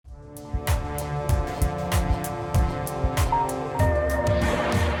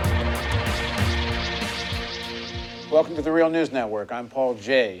Welcome to the Real News Network. I'm Paul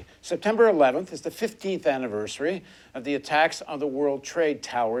Jay. September 11th is the 15th anniversary of the attacks on the World Trade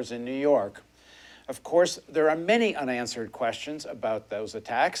Towers in New York. Of course, there are many unanswered questions about those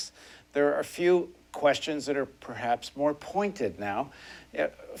attacks. There are a few questions that are perhaps more pointed now.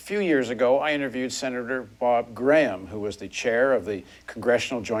 A few years ago, I interviewed Senator Bob Graham, who was the chair of the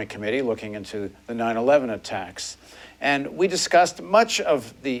Congressional Joint Committee looking into the 9/11 attacks. And we discussed much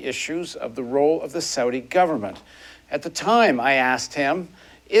of the issues of the role of the Saudi government. At the time, I asked him,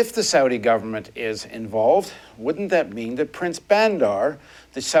 if the Saudi government is involved, wouldn't that mean that Prince Bandar,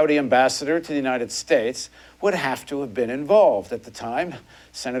 the Saudi ambassador to the United States, would have to have been involved? At the time,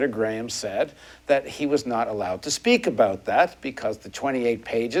 Senator Graham said that he was not allowed to speak about that because the 28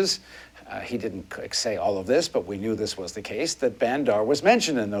 pages, he didn't say all of this, but we knew this was the case, that Bandar was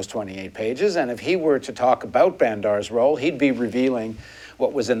mentioned in those 28 pages. And if he were to talk about Bandar's role, he'd be revealing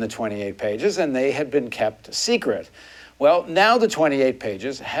what was in the 28 pages, and they had been kept secret. Well, now the 28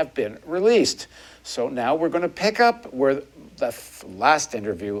 pages have been released. So now we're going to pick up where the last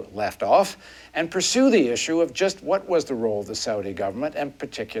interview left off and pursue the issue of just what was the role of the Saudi government, and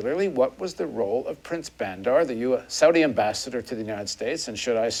particularly what was the role of Prince Bandar, the Saudi ambassador to the United States, and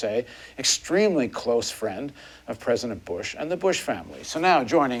should I say, extremely close friend of President Bush and the Bush family. So now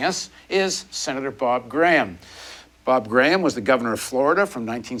joining us is Senator Bob Graham. Bob Graham was the governor of Florida from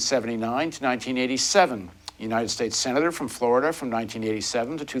 1979 to 1987. United States Senator from Florida from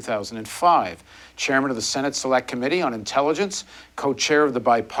 1987 to 2005, Chairman of the Senate Select Committee on Intelligence, co-chair of the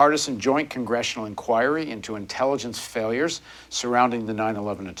bipartisan Joint Congressional Inquiry into intelligence failures surrounding the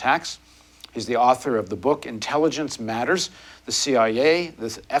 9/11 attacks. He's the author of the book Intelligence Matters, the CIA,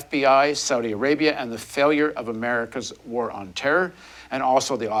 the FBI, Saudi Arabia, and the Failure of America's War on Terror, and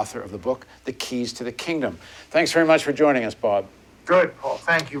also the author of the book The Keys to the Kingdom. Thanks very much for joining us, Bob. Good, Paul.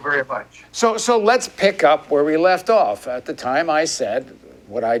 Thank you very much. So let's pick up where we left off. At the time, I said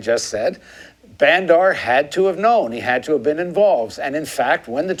what I just said. Bandar had to have known. He had to have been involved. And in fact,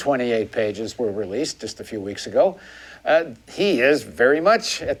 when the 28 pages were released just a few weeks ago, he is very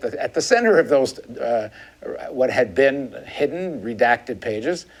much at the center of those, what had been hidden, redacted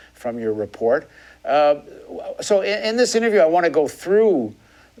pages from your report. So in this interview, I want to go through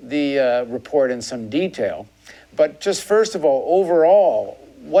the report in some detail. But just first of all, overall,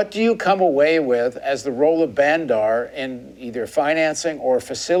 what do you come away with as the role of Bandar in either financing or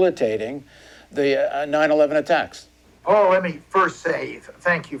facilitating the 9/11 attacks? Paul, let me first say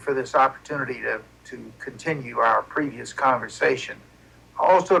thank you for this opportunity to continue our previous conversation.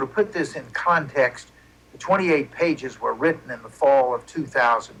 Also, to put this in context, the 28 pages were written in the fall of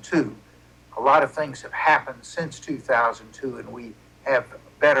 2002. A lot of things have happened since 2002, and we have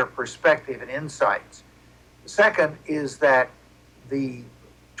better perspective and insights. The second is that the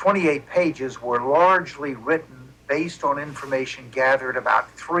 28 pages were largely written based on information gathered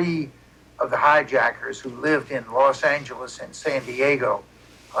about 3 of the hijackers who lived in Los Angeles and San Diego.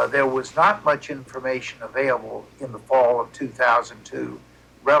 There was not much information available in the fall of 2002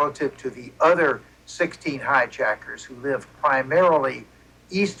 relative to the other 16 hijackers who lived primarily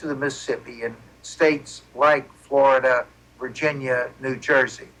east of the Mississippi in states like Florida, Virginia, New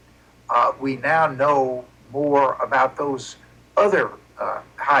Jersey. We now know more about those other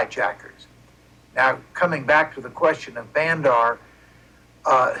hijackers. Now, coming back to the question of Bandar,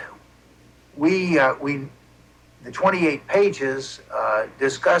 the 28 pages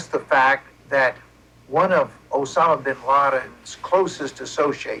discuss the fact that one of Osama bin Laden's closest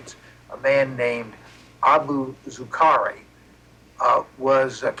associates, a man named Abu Zucari,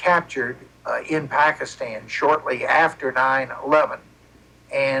 was captured in Pakistan shortly after 9/11.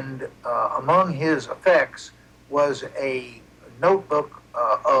 And among his effects was a notebook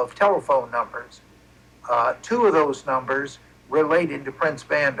of telephone numbers. 2 of those numbers related to Prince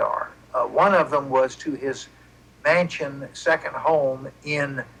Bandar. One of them was to his mansion second home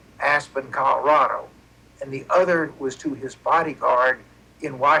in Aspen, Colorado, and the other was to his bodyguard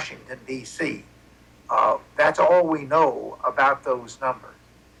in Washington, D.C. That's all we know about those numbers.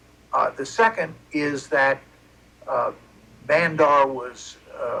 The second is that Bandar was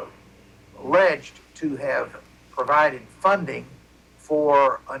alleged to have provided funding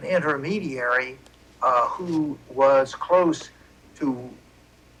for an intermediary who was close to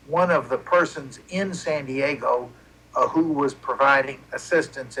one of the persons in San Diego who was providing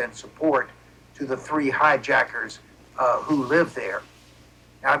assistance and support to the 3 hijackers who lived there.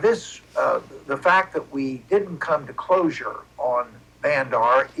 Now the fact that we didn't come to closure on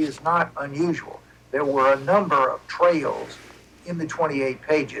Bandar is not unusual. There were a number of trails in the 28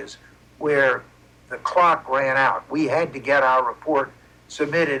 pages where the clock ran out. We had to get our report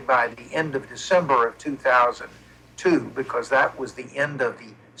submitted by the end of December of 2002 II, because that was the end of the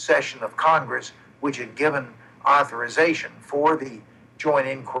session of Congress, which had given authorization for the joint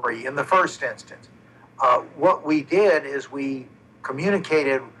inquiry in the first instance. What we did is we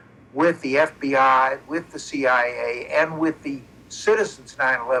communicated with the FBI, with the CIA, and with the Citizens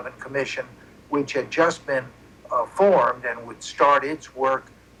 9/11 Commission, which had just been formed and would start its work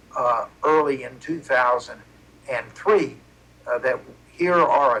early in 2003, that here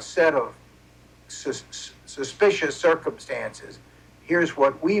are a set of suspicious circumstances. Here's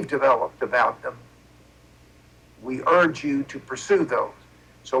what we've developed about them. We urge you to pursue those.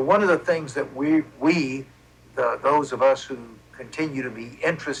 So one of the things that those of us who continue to be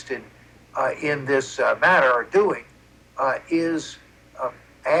interested in this matter are doing is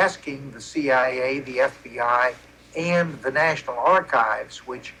asking the CIA, the FBI, and the National Archives,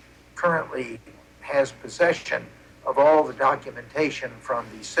 which currently has possession of all the documentation from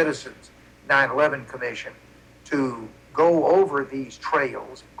the Citizens 9/11 Commission, to go over these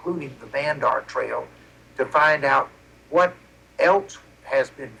trails, including the Bandar Trail, to find out what else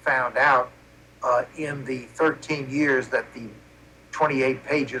has been found out in the 13 years that the 28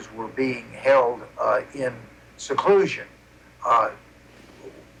 pages were being held in seclusion.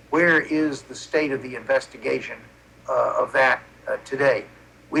 Where is the state of the investigation of that today?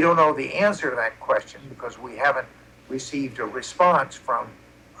 We don't know the answer to that question because we haven't received a response from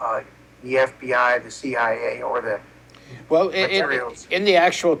the FBI, the CIA, or the materials. In the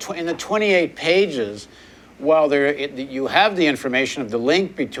actual in the 28 pages, while you have the information of the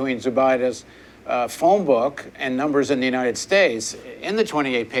link between Zubaida's phone book and numbers in the United States, in the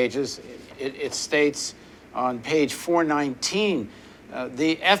 28 pages, it states on page 419,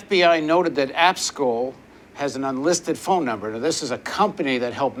 the FBI noted that APSCOL has an unlisted phone number. Now, this is a company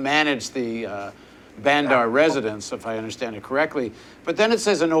that helped manage the Bandar residence, if I understand it correctly. But then it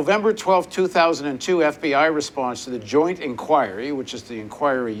says, a November 12, 2002 FBI response to the Joint Inquiry, which is the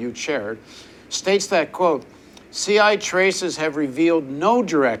inquiry you chaired, states that, quote, CI traces have revealed no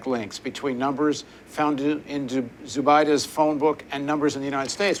direct links between numbers found in Zubaida's phone book and numbers in the United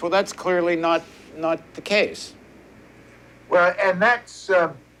States. Well, that's clearly not the case. Well, and that's,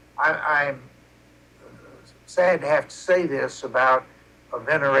 I'm sad to have to say this about a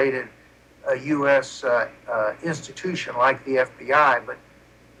venerated U.S. institution like the FBI, but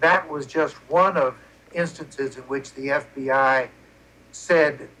that was just one of instances in which the FBI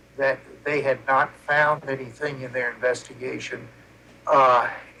said that they had not found anything in their investigation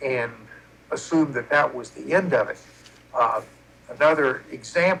and assumed that that was the end of it. Another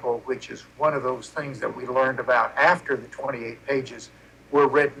example, which is one of those things that we learned about after the 28 pages were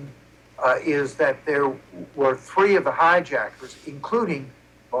written, is that there were 3 of the hijackers, including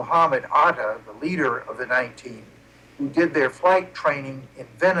Mohammed Atta, the leader of the 19, who did their flight training in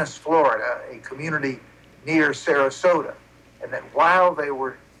Venice, Florida, a community near Sarasota. And that while they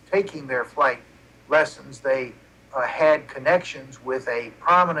were taking their flight lessons, they had connections with a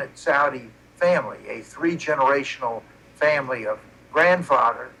prominent Saudi family, a 3-generational family of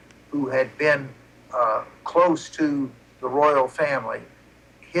grandfather who had been close to the royal family,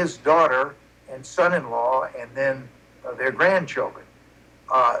 his daughter and son-in-law, and then their grandchildren.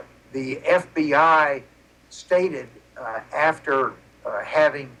 The FBI stated after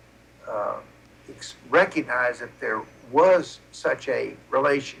having recognized that there was such a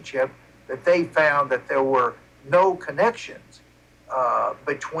relationship, that they found that there were no connections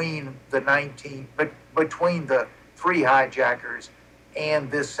between the 3 hijackers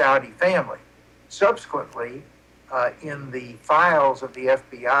and this Saudi family. Subsequently, in the files of the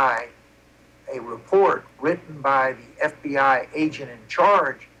FBI, a report written by the FBI agent in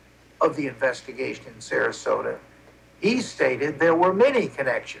charge of the investigation in Sarasota, he stated there were many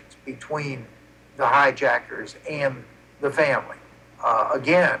connections between the hijackers and the family.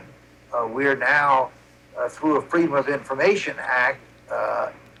 Again, we're now, through a Freedom of Information Act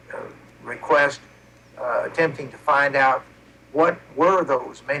request, attempting to find out what were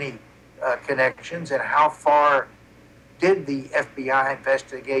those many connections and how far did the FBI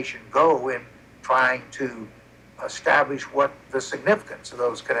investigation go in trying to establish what the significance of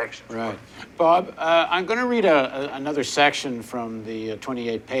those connections were. Right. Bob, I'm going to read another section from the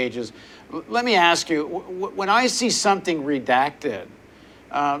 28 pages. Let me ask you, when I see something redacted,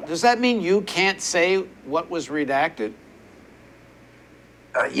 does that mean you can't say what was redacted?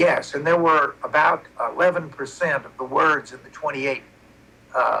 Yes, and there were about 11% of the words in the 28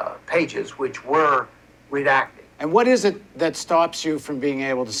 pages which were redacted. And what is it that stops you from being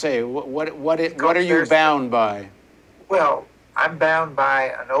able to say? What are you bound by? Well, I'm bound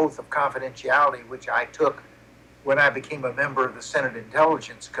by an oath of confidentiality, which I took when I became a member of the Senate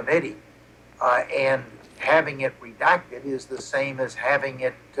Intelligence Committee, and having it redacted is the same as having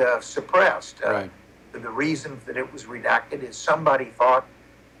it suppressed. Right. The reason that it was redacted is somebody thought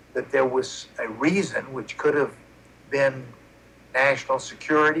that there was a reason, which could have been national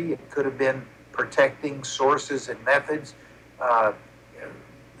security, it could have been protecting sources and methods.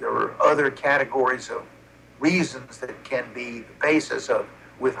 There were other categories of reasons that can be the basis of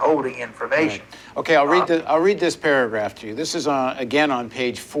withholding information. Right. Okay, I'll read this paragraph to you. This is again on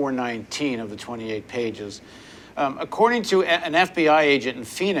page 419 of the 28 pages. According to an FBI agent in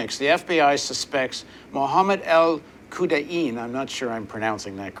Phoenix, the FBI suspects Mohammed al-Qaeda, I'm not sure I'm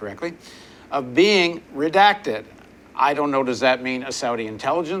pronouncing that correctly, of being redacted. I don't know, does that mean a Saudi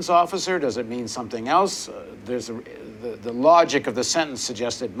intelligence officer? Does it mean something else? The logic of the sentence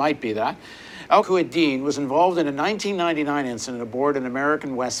suggests it might be that. Al-Qaeda was involved in a 1999 incident aboard an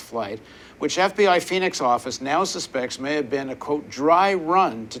American West flight, which FBI Phoenix office now suspects may have been a, quote, dry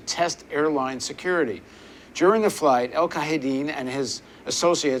run to test airline security. During the flight, al-Qaeda and his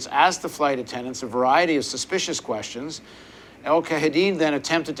associates asked the flight attendants a variety of suspicious questions. Al-Qaeda then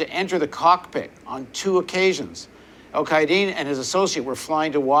attempted to enter the cockpit on 2 occasions. Al-Qaeda and his associate were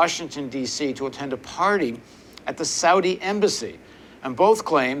flying to Washington, D.C. to attend a party at the Saudi embassy, and both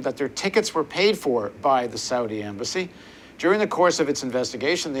claimed that their tickets were paid for by the Saudi embassy. During the course of its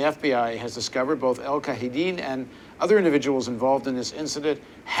investigation, the FBI has discovered both al-Qaeda and other individuals involved in this incident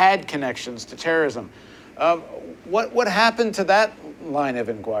had connections to terrorism. What happened to that line of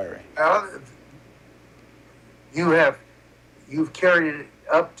inquiry? You've carried it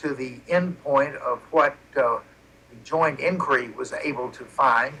up to the end point of what the joint inquiry was able to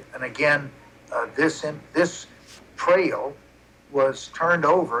find, and again, this trail was turned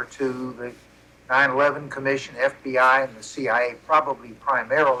over to the 9/11 Commission, FBI, and the CIA, probably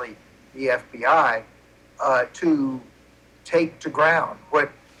primarily the FBI, to take to ground,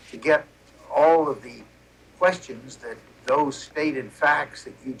 to get all of the questions that those stated facts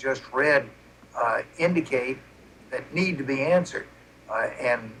that you just read indicate that need to be answered.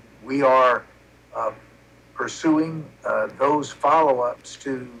 And we are pursuing those follow-ups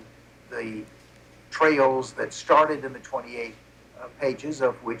to the trails that started in the 28 pages,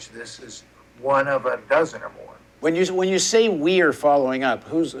 of which this is one of a dozen or more. When you say we are following up,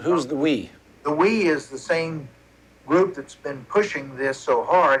 who's the we? The we is the same group that's been pushing this so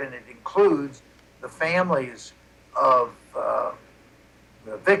hard, and it includes the families of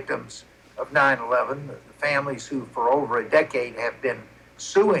the victims of 9/11, the families who for over a decade have been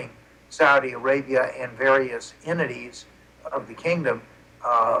suing Saudi Arabia and various entities of the kingdom,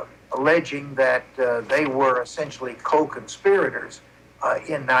 alleging that they were essentially co-conspirators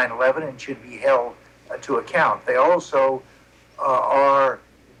in 9/11 and should be held to account. They also are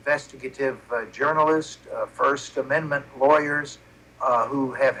investigative journalists, First Amendment lawyers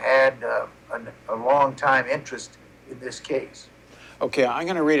who have had a long time interest in this case. Okay, I'm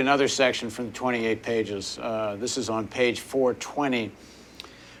going to read another section from the 28 pages. This is on page 420.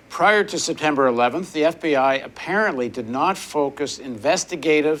 Prior to September 11th, the FBI apparently did not focus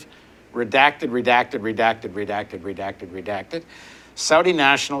investigative, redacted, Saudi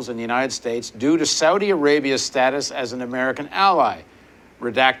nationals in the United States due to Saudi Arabia's status as an American ally.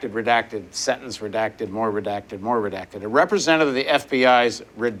 Redacted, sentence redacted, more redacted. A representative of the FBI's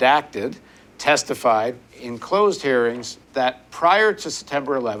redacted testified in closed hearings that prior to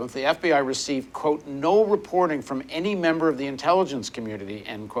September 11th, the FBI received, quote, no reporting from any member of the intelligence community,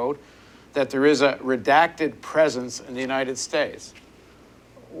 end quote, that there is a redacted presence in the United States.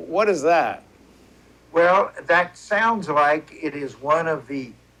 What is that? Well, that sounds like it is one of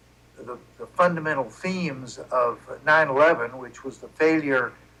the fundamental themes of 9/11, which was the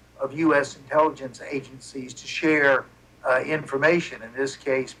failure of U.S. intelligence agencies to share information, in this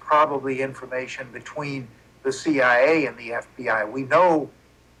case, probably information between the CIA and the FBI. We know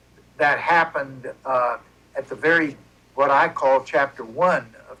that happened at the very, what I call Chapter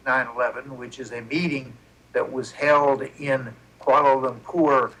 1 of 9/11, which is a meeting that was held in Kuala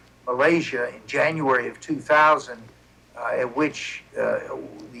Lumpur, Malaysia in January of 2000, at which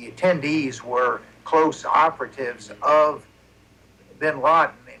the attendees were close operatives of bin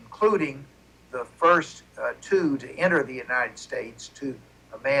Laden, including the first 2 to enter the United States, to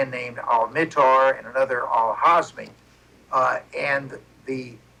a man named al-Mittar and another al-Hazmi. And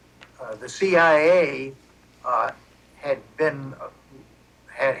the CIA had been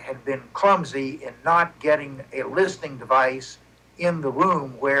clumsy in not getting a listening device in the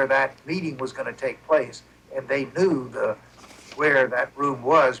room where that meeting was going to take place. And they knew where that room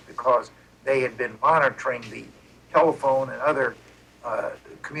was because they had been monitoring the telephone and other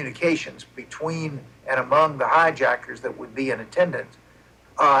communications between and among the hijackers that would be in attendance.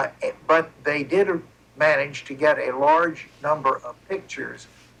 But they did managed to get a large number of pictures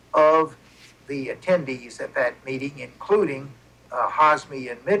of the attendees at that meeting, including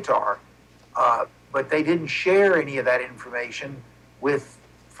Hazmi and Mittar, but they didn't share any of that information with,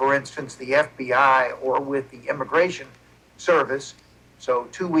 for instance, the FBI or with the Immigration Service. So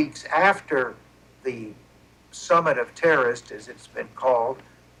 2 weeks after the Summit of Terrorists, as it's been called,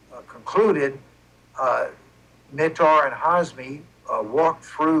 concluded, Mittar and Hazmi walked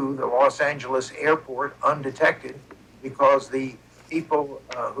through the Los Angeles airport undetected because the people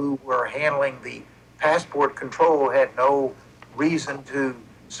who were handling the passport control had no reason to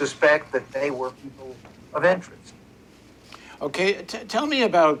suspect that they were people of interest. Okay, tell me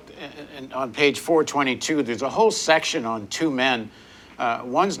about, on page 422, there's a whole section on two men.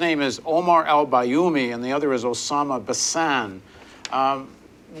 One's name is Omar al-Bayoumi and the other is Osama Bassan.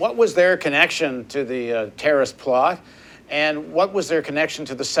 What was their connection to the terrorist plot? And what was their connection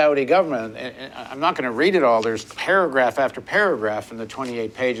to the Saudi government? And I'm not going to read it all. There's paragraph after paragraph in the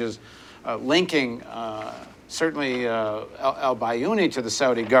 28 pages linking certainly al-Bayoumi to the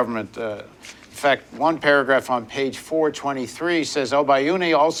Saudi government. In fact, one paragraph on page 423 says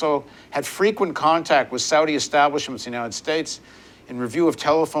al-Bayoumi also had frequent contact with Saudi establishments in the United States. In review of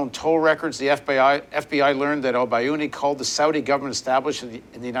telephone toll records, the FBI learned that al-Bayoumi called the Saudi government establishment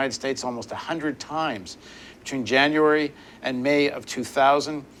in the United States almost 100 times between January and May of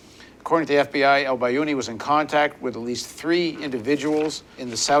 2000. According to the FBI, al-Bayoumi was in contact with at least 3 individuals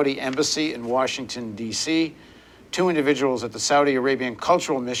in the Saudi embassy in Washington, D.C., 2 individuals at the Saudi Arabian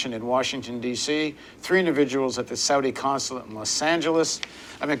Cultural Mission in Washington, D.C., 3 individuals at the Saudi consulate in Los Angeles.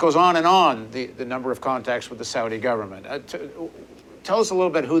 I mean, it goes on, the number of contacts with the Saudi government. Tell us a little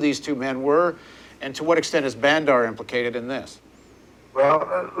bit who these 2 men were, and to what extent is Bandar implicated in this?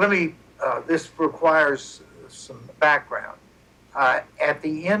 Well, this requires some background. At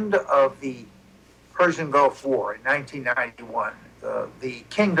the end of the Persian Gulf War in 1991, the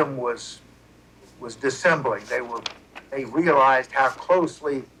kingdom was dissembling. They realized how close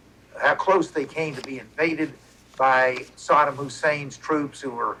they came to be invaded by Saddam Hussein's troops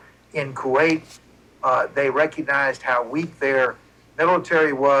who were in Kuwait. They recognized how weak their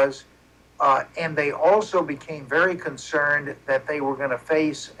military was, and they also became very concerned that they were going to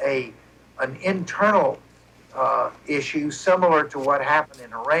face an internal issue similar to what happened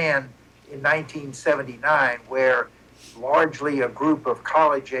in Iran in 1979, where largely a group of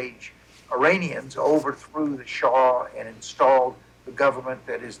college-age Iranians overthrew the Shah and installed the government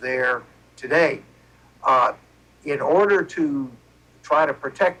that is there today. In order to try to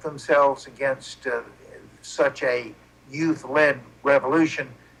protect themselves against such a youth-led revolution,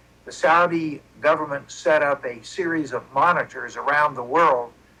 the Saudi government set up a series of monitors around the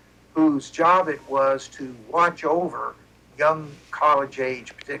world whose job it was to watch over young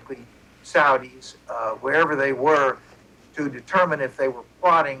college-age, particularly Saudis, wherever they were, to determine if they were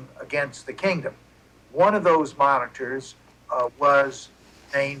plotting against the kingdom. One of those monitors was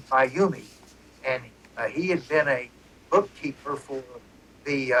named Bayoumi, and he had been a bookkeeper for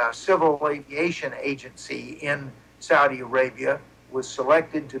the Civil Aviation Agency in Saudi Arabia, was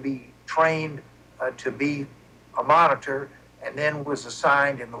selected to be trained to be a monitor, and then was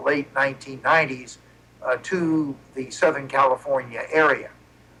assigned in the late 1990s to the Southern California area.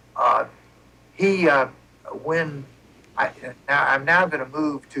 I'm now going to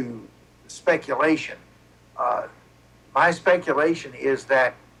move to speculation. My speculation is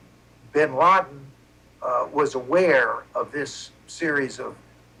that bin Laden was aware of this series of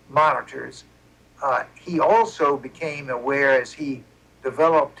monitors. He also became aware, as he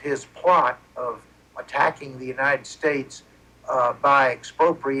developed his plot of attacking the United States by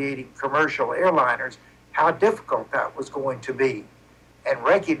expropriating commercial airliners, how difficult that was going to be, and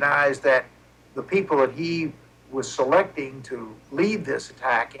recognized that the people that he was selecting to lead this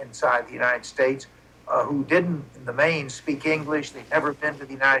attack inside the United States, who didn't, in the main, speak English, they'd never been to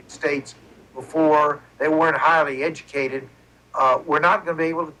the United States before, they weren't highly educated, were not going to be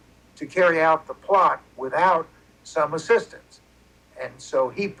able to carry out the plot without some assistance. And so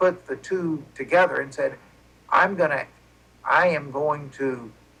he put the two together and said, I am going to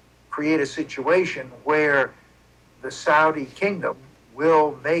create a situation where the Saudi kingdom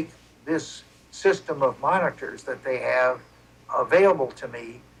will make this system of monitors that they have available to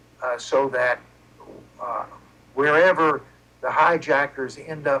me, so that wherever the hijackers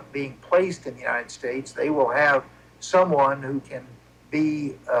end up being placed in the United States, they will have someone who can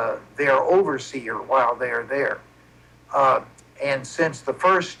be their overseer while they're there. And since the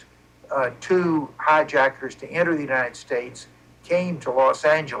first 2 hijackers to enter the United States came to Los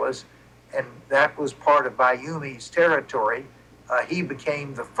Angeles, and that was part of Bayoumi's territory, he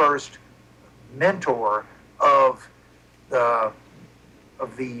became the first mentor of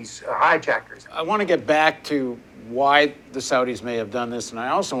these hijackers. I want to get back to why the Saudis may have done this, and I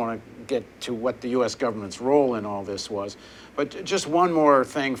also want to get to what the U.S. government's role in all this was. But just one more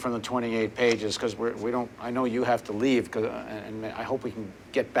thing from the 28 pages, because we don't. I know you have to leave, and I hope we can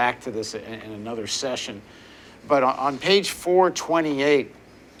get back to this in another session. But on page 428,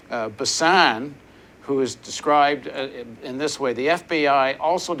 Bassan, who is described in this way, the FBI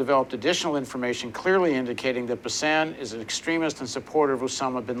also developed additional information clearly indicating that Bassan is an extremist and supporter of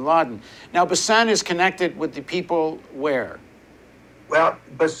Osama bin Laden. Now, Bassan is connected with the people where? Well,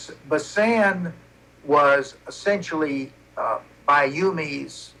 Bassan was essentially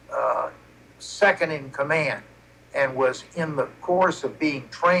Bayoumy's second in command, and was in the course of being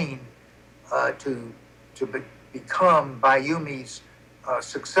trained to become Bayoumy's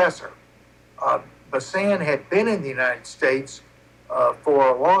successor. Bassan had been in the United States for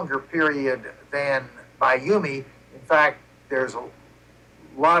a longer period than Bayoumi. In fact, there's a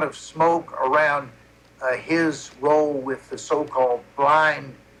lot of smoke around his role with the so-called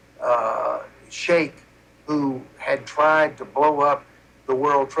blind sheikh who had tried to blow up the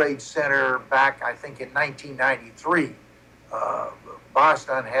World Trade Center back, I think, in 1993.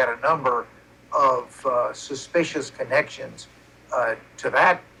 Bassan had a number of suspicious connections to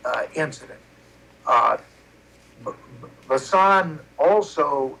that incident. Bassan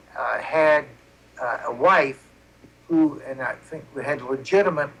also had a wife who, and I think had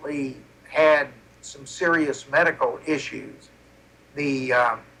legitimately had some serious medical issues. The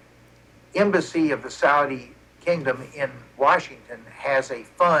embassy of the Saudi Kingdom in Washington has a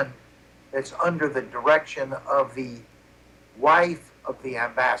fund that's under the direction of the wife of the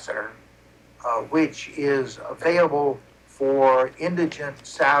ambassador, which is available for indigent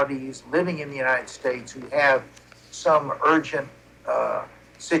Saudis living in the United States who have some urgent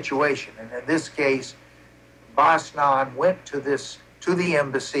situation. And in this case, Bassan went to the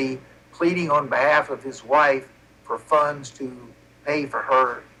embassy, pleading on behalf of his wife for funds to pay for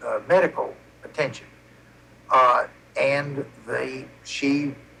her medical attention. And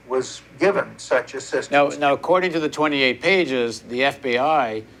she was given such assistance. Now, according to the 28 pages, the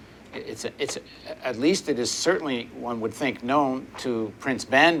FBI, it's at least it is certainly, one would think, known to Prince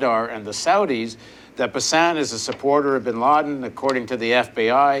Bandar and the Saudis that Bassan is a supporter of bin Laden. According to the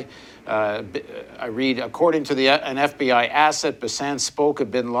FBI, I read, according to an FBI asset, Bassan spoke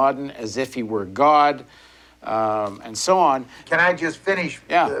of bin Laden as if he were God, and so on. Can I just finish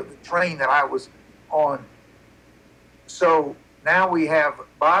Yeah. the train that I was on? So now we have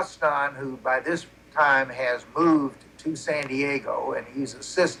Bassan, who by this time has moved to San Diego, and he's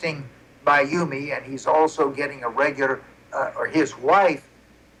assisting Bayoumi, and he's also getting a regular, or his wife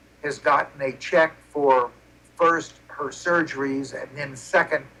has gotten a check for first her surgeries and then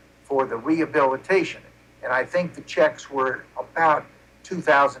second for the rehabilitation. And I think the checks were about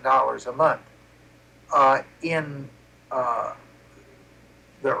 $2,000 a month. In the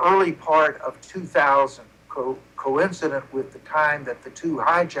early part of 2000, coincident with the time that the two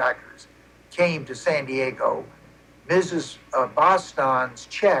hijackers came to San Diego, Mrs. Bassan's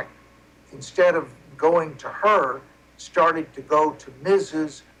check, instead of going to her, started to go to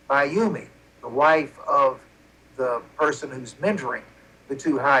Mrs. Bayoumi, the wife of the person who's mentoring the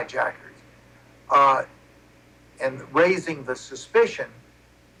two hijackers, and raising the suspicion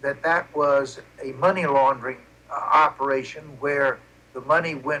that that was a money laundering operation where the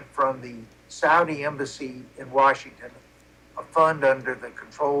money went from the Saudi embassy in Washington, a fund under the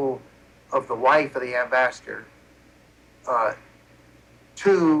control of the wife of the ambassador,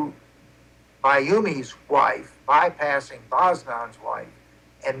 to Bayoumi's wife, bypassing Bassan's wife,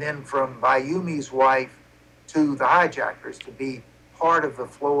 and then from Bayoumi's wife to the hijackers to be part of the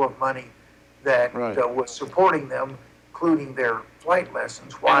flow of money that was supporting them, including their flight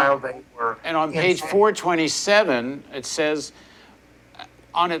lessons while they were. And on page 427, it says,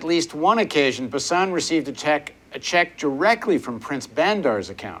 on at least one occasion, Bassan received a check directly from Prince Bandar's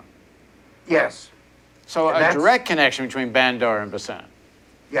account. Yes. So a direct connection between Bandar and Bassan.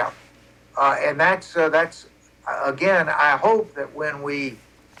 Yeah. And that's again, I hope that when we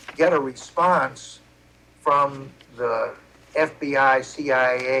get a response from the FBI,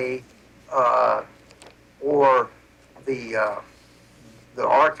 CIA, or the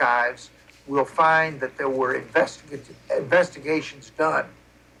archives, we'll find that there were investigations done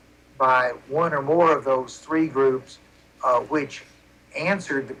by one or more of those three groups, which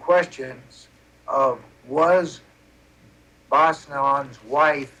answered the questions of, was Bassan's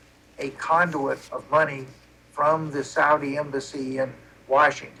wife a conduit of money from the Saudi embassy in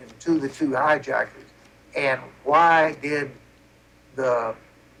Washington to the two hijackers? And why did the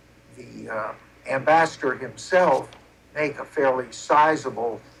the ambassador himself make a fairly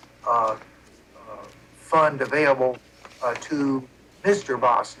sizable fund available to Mr.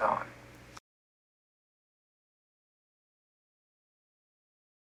 Boston.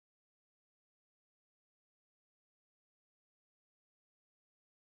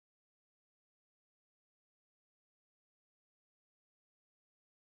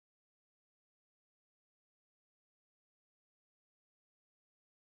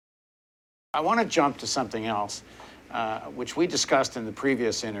 I want to jump to something else, which we discussed in the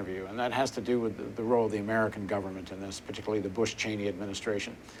previous interview, and that has to do with the role of the American government in this, particularly the Bush-Cheney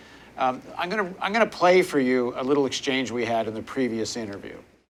administration. I'm going to play for you a little exchange we had in the previous interview.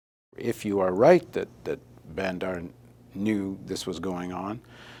 If you are right that Bandar knew this was going on,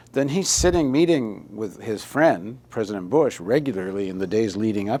 then he's sitting meeting with his friend, President Bush, regularly in the days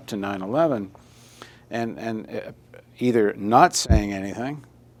leading up to 9/11, and either not saying anything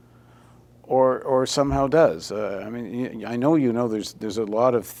or somehow does. I mean, I know there's a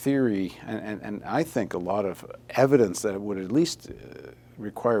lot of theory and I think a lot of evidence that it would at least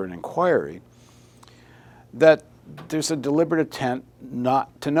require an inquiry, that there's a deliberate intent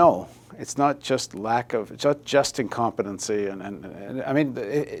not to know. It's not just it's not just incompetency. And I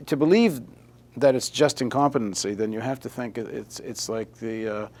mean, to believe that it's just incompetency, then you have to think it's like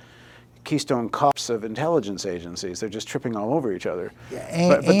the Keystone Cops of intelligence agencies. They're just tripping all over each other.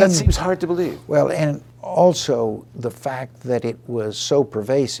 Yeah, but that seems hard to believe. Well, and also the fact that it was so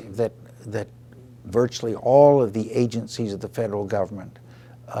pervasive that virtually all of the agencies of the federal government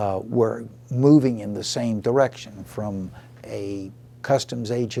were moving in the same direction, from a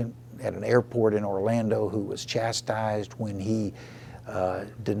customs agent at an airport in Orlando who was chastised when he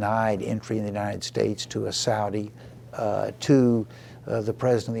denied entry in the United States to a Saudi, to the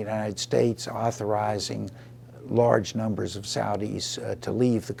President of the United States authorizing large numbers of Saudis to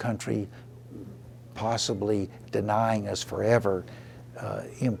leave the country, possibly denying us forever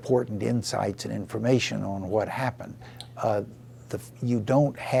important insights and information on what happened. You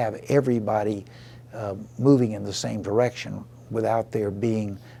don't have everybody moving in the same direction without there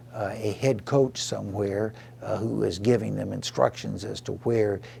being a head coach somewhere who is giving them instructions as to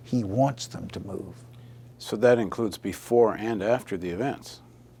where he wants them to move. So that includes before and after the events?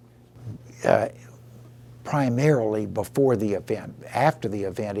 Primarily before the event. After the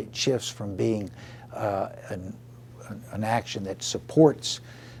event, it shifts from being an action that supports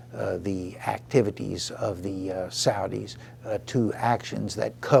the activities of the Saudis to actions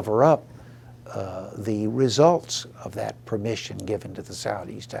that cover up the results of that permission given to the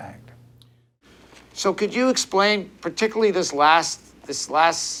Saudis to act. So could you explain particularly this last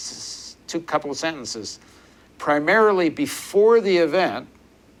couple of sentences? Primarily before the event,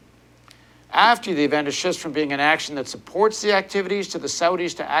 after the event, it shifts from being an action that supports the activities to the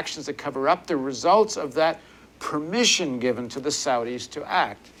Saudis to actions that cover up the results of that permission given to the Saudis to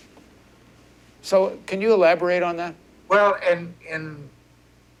act. So can you elaborate on that? Well, and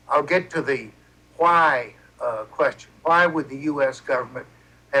I'll get to the why question. Why would the U.S. government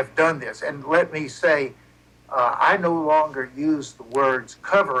have done this? And let me say, I no longer use the words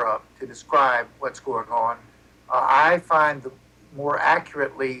cover up to describe what's going on. I find more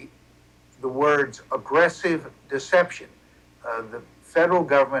accurately the words aggressive deception. The federal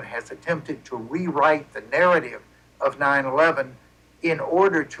government has attempted to rewrite the narrative of 9/11 in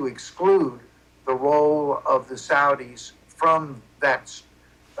order to exclude the role of the Saudis from that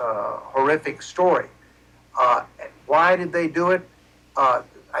horrific story. Why did they do it?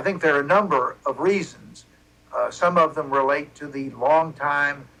 I think there are a number of reasons. Some of them relate to the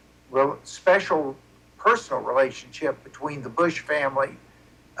long-time special personal relationship between the Bush family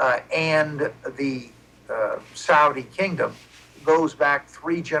and the Saudi kingdom. It goes back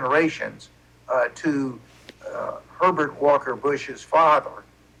 3 generations to Herbert Walker Bush's father,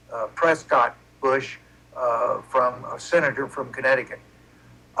 Prescott Bush, from a senator from Connecticut.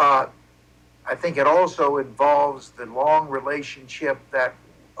 I think it also involves the long relationship that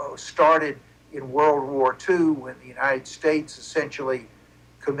started in World War II, when the United States essentially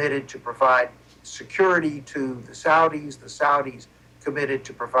committed to provide security to the Saudis committed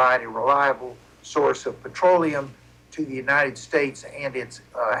to provide a reliable source of petroleum to the United States and its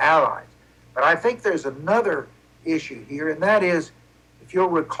allies. But I think there's another issue here, and that is, if you'll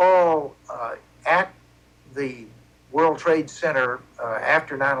recall, at the World Trade Center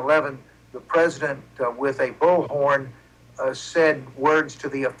after 9/11, the president with a bullhorn said words to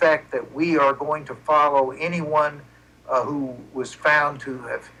the effect that we are going to follow anyone who was found to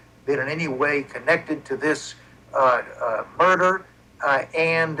have been in any way connected to this murder,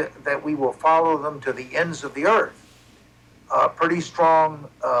 and that we will follow them to the ends of the earth. pretty strong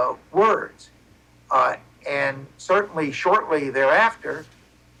words. And certainly shortly thereafter,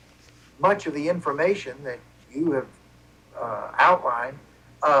 much of the information that you have outlined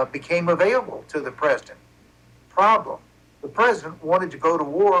became available to the president. Problem: the president wanted to go to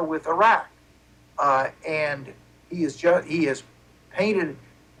war with Iraq, and he has painted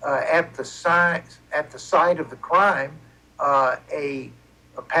at the site of the crime a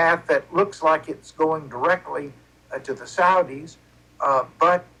path that looks like it's going directly to the Saudis,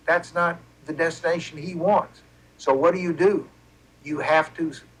 but that's not the destination he wants. So what do? You have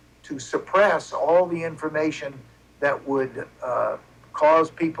to suppress all the information that would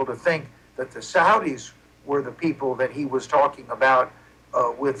cause people to think that the Saudis were the people that he was talking about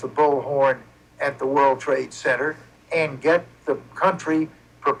with the bullhorn at the World Trade Center, and get the country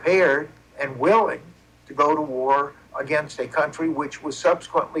prepared and willing to go to war against a country which was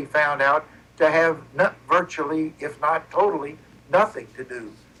subsequently found out to have virtually, if not totally, nothing to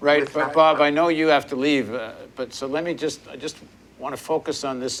do. Right, but Bob, I know you have to leave, but so I just want to focus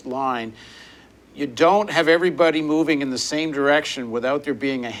on this line. You don't have everybody moving in the same direction without there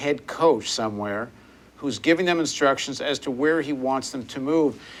being a head coach somewhere who's giving them instructions as to where he wants them to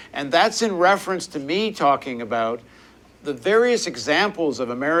move. And that's in reference to me talking about the various examples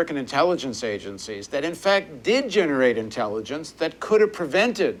of American intelligence agencies that in fact did generate intelligence that could have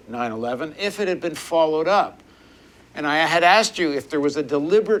prevented 9/11 if it had been followed up. And I had asked you if there was a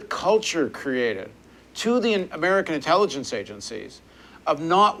deliberate culture created to the American intelligence agencies of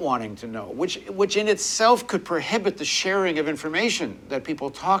not wanting to know, which in itself could prohibit the sharing of information that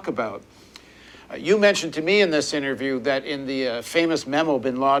people talk about. You mentioned to me in this interview that in the famous memo,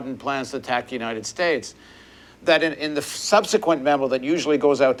 bin Laden plans to attack the United States, that in the subsequent memo that usually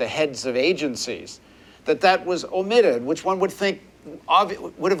goes out to heads of agencies, that was omitted, which one would think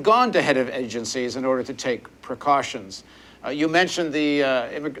would have gone to head of agencies in order to take precautions. You mentioned the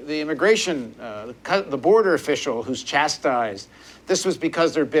immigration, the border official who's chastised. This was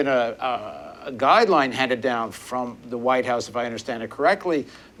because there'd been a guideline handed down from the White House, if I understand it correctly,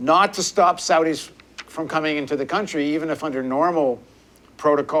 not to stop Saudis from coming into the country, even if under normal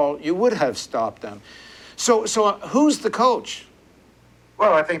protocol you would have stopped them. So who's the coach?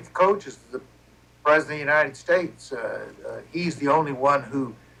 Well, I think the coach is the President of the United States. He's the only one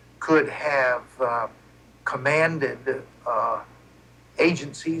who could have commanded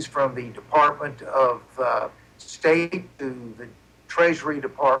agencies from the Department of State to the Treasury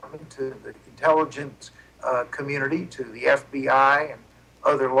Department to the intelligence community to the FBI and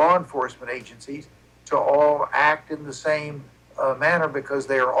other law enforcement agencies to all act in the same manner, because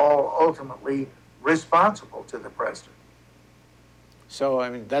they are all ultimately responsible to the president. So, I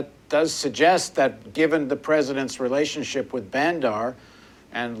mean, that does suggest that given the president's relationship with Bandar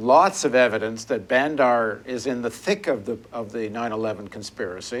and lots of evidence that Bandar is in the thick of the 9/11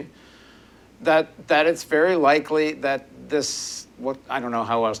 conspiracy, that it's very likely that I don't know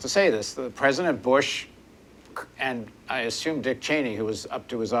how else to say this, the President Bush, and I assume Dick Cheney, who was up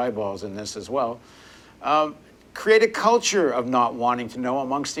to his eyeballs in this as well, create a culture of not wanting to know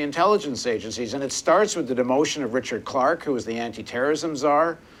amongst the intelligence agencies. And it starts with the demotion of Richard Clarke, who was the anti-terrorism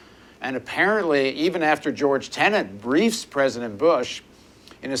czar. And apparently, even after George Tenet briefs President Bush,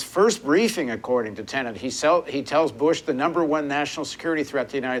 in his first briefing, according to Tenet, he tells Bush the number one national security threat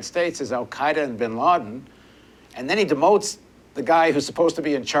to the United States is al-Qaeda and bin Laden. And then he demotes the guy who's supposed to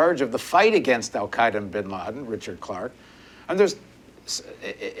be in charge of the fight against al-Qaeda and bin Laden, Richard Clarke. And is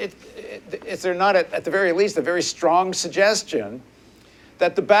there not, at the very least, a very strong suggestion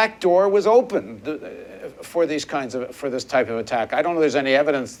that the back door was open for this type of attack? I don't know if there's any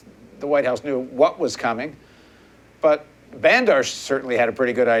evidence the White House knew what was coming, but Bandar certainly had a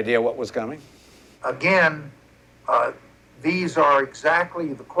pretty good idea what was coming. Again, these are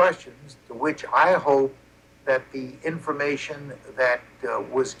exactly the questions to which I hope that the information that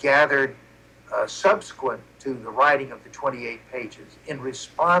was gathered subsequent to the writing of the 28 pages, in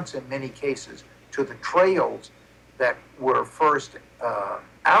response in many cases to the trails that were first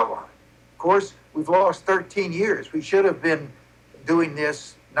outlined. Of course, we've lost 13 years. We should have been doing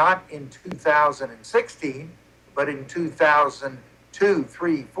this not in 2016, but in 2002,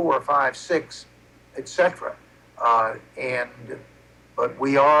 3, 4, 5, 6, etc. But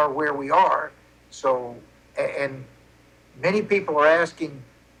we are where we are. So, and many people are asking,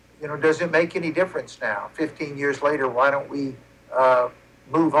 does it make any difference now? 15 years later, why don't we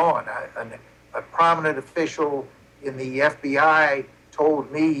move on? A prominent official in the FBI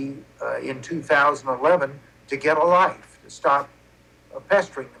told me in 2011 to get a life, to stop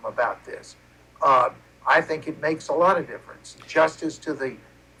pestering them about this. I think it makes a lot of difference. Justice to the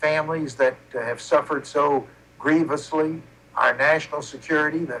families that have suffered so grievously, our national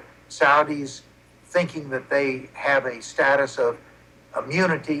security. The Saudis, thinking that they have a status of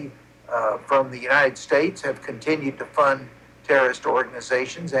immunity from the United States, have continued to fund terrorist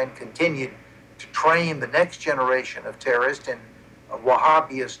organizations and continued to train the next generation of terrorists in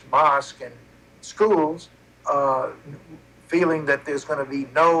Wahhabist mosques and schools, feeling that there's going to be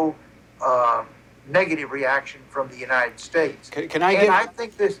no negative reaction from the United States. I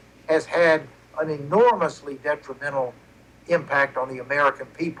think this has had an enormously detrimental impact on the American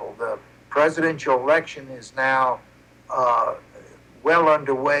people. The presidential election is now well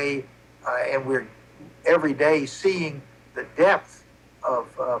underway, and we're every day seeing the depth of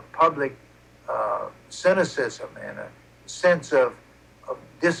public cynicism and a sense of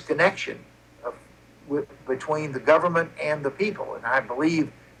disconnection between the government and the people. And I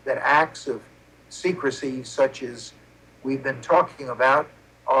believe that acts of secrecy, such as we've been talking about,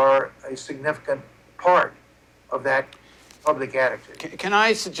 are a significant part of that public attitude. Can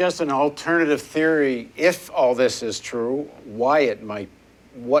I suggest an alternative theory, if all this is true, what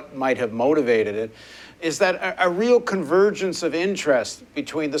might have motivated it, is that a real convergence of interest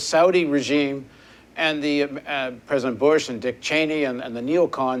between the Saudi regime and the President Bush and Dick Cheney and the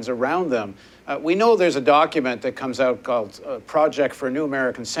neocons around them. We know there's a document that comes out called Project for a New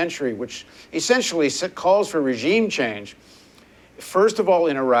American Century, which essentially calls for regime change, first of all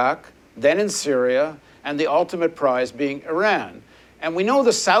in Iraq, then in Syria, and the ultimate prize being Iran. And we know the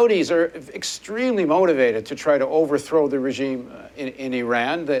Saudis are extremely motivated to try to overthrow the regime in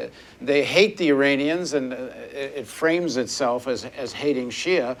Iran. They hate the Iranians, and it frames itself as hating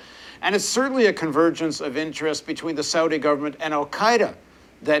Shia. And it's certainly a convergence of interest between the Saudi government and al-Qaeda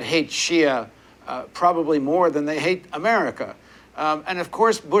that hate Shia probably more than they hate America. And of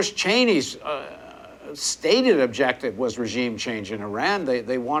course, Bush-Cheney's stated objective was regime change in Iran.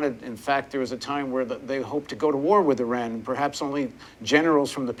 They wanted, in fact, there was a time where they hoped to go to war with Iran, and perhaps only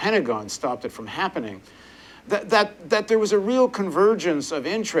generals from the Pentagon stopped it from happening. That there was a real convergence of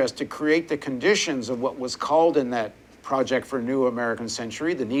interest to create the conditions of what was called in that Project for a New American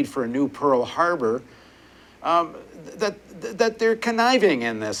Century, the need for a new Pearl Harbor, that they're conniving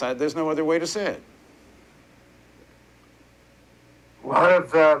in this. There's no other way to say it.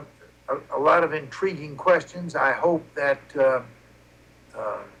 A lot of intriguing questions. I hope that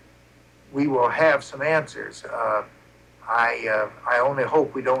we will have some answers. I only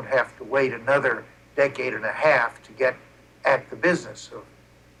hope we don't have to wait another decade and a half to get at the business of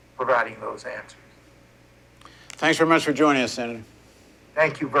providing those answers. Thanks very much for joining us, Senator.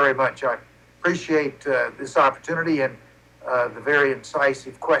 Thank you very much. I appreciate this opportunity and the very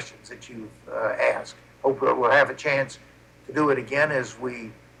incisive questions that you've asked. Hope we'll have a chance to do it again as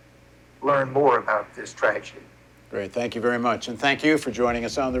we learn more about this tragedy. Great. Thank you very much. And thank you for joining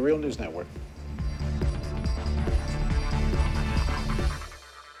us on the Real News Network.